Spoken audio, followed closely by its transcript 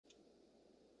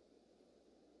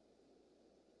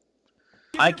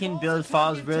I can build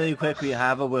farms really quickly. I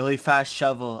have a really fast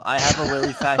shovel. I have a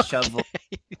really fast shovel.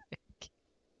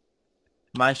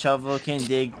 My shovel can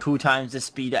dig 2 times the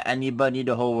speed of anybody in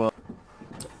the whole world.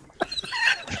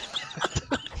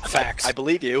 Facts. I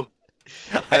believe you.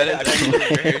 That is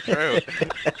actually very true.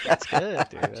 That's good,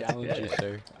 dude. I That's challenge you, good.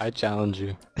 sir. I challenge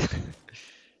you.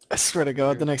 I swear to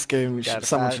God, the next game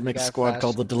someone should make a squad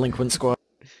called the Delinquent Squad.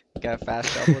 Got a fast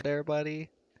shovel there, buddy.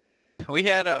 We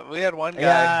had one guy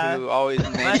Yeah. who always My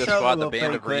made the shovel squad the will band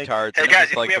play of quick. retards. Hey and guys, it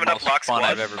was like we have the enough most block fun squad.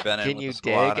 I've ever been in Can with you the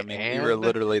squad. I dig mean, we were and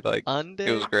literally like, Undo?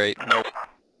 it was great. Nope.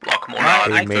 Block more My,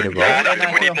 not. I made can a dig road. and I We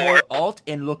can need hold more. Alt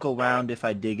and look around if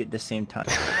I dig at the same time.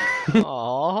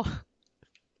 Aww.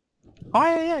 Oh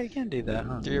yeah, you can do that,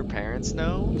 huh? Do your parents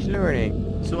know?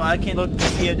 Learning. So I can look to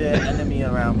see the enemy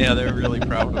around me. Yeah, they're really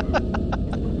proud of it.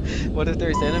 What if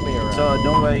there's enemy around? So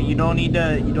don't worry, you don't need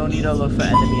to look for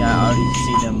enemy. I already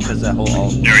see them because I hold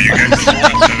Alt. Yo, you guys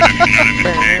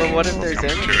But what if there's to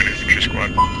enemy? an infantry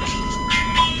squad.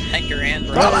 Anchor and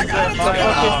bro. Oh my God, what the fuck is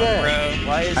that? Bro.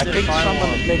 Why is I the think firewall?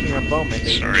 someone's making a bowman.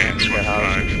 Sorry, it's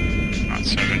 1-5, not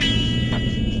 7.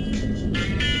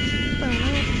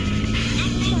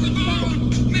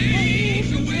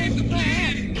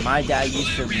 My dad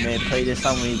used to play this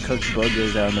song when he cooked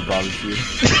burgers on the barbecue.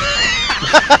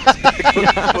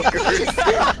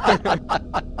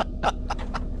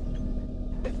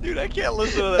 Dude, I can't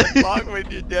listen to that song when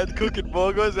your dad's cooking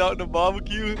burgers out in the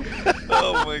barbecue.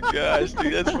 Oh my gosh,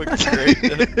 dude, that's fucking great.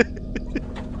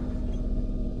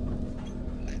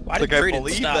 Why Like, did I Creed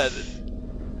believe stop?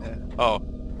 that. Oh,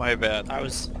 my bad. I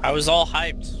was all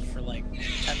hyped for like 10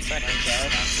 seconds.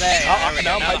 Hey, I'm there we go,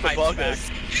 now now hyped the about hype's this.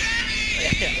 back.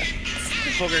 Yeah.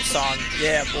 Booger song.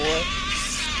 Yeah, boy.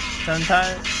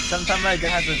 Sometimes my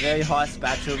dad has a very hot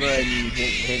spatula and he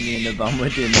hit me in the bum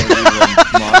with it and then he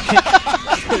mark.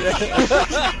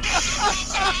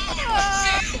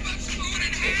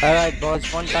 Alright, boys,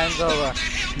 fun time's over.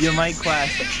 You might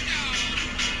crash.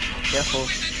 Careful.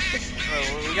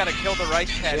 We gotta kill the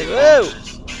rice paddy. Woo!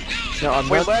 No, I'm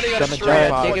We're not letting gonna us jump straight.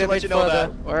 off. Take it a bit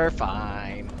further. We're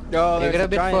fine. No, Take there's it a a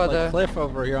bit giant further. cliff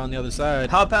over here on the other side.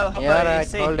 Hop out, Yeah, it alright,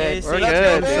 is safe, hold it it. is We're safe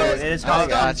good, to do so. dude. It is I hop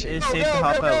got out. you. It is safe to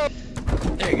hop out.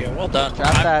 There you go. Well done. Drop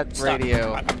I'm that stuck.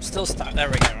 radio. I'm still stuck. There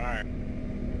we go. All right.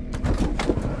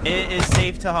 It is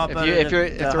safe to hop out. If of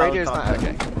the radio's not helicopter.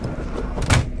 okay.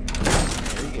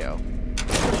 There you go.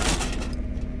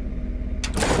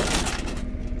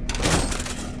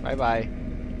 Bye bye.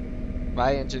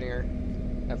 Bye, engineer.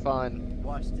 Have fun.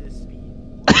 Watch this speed.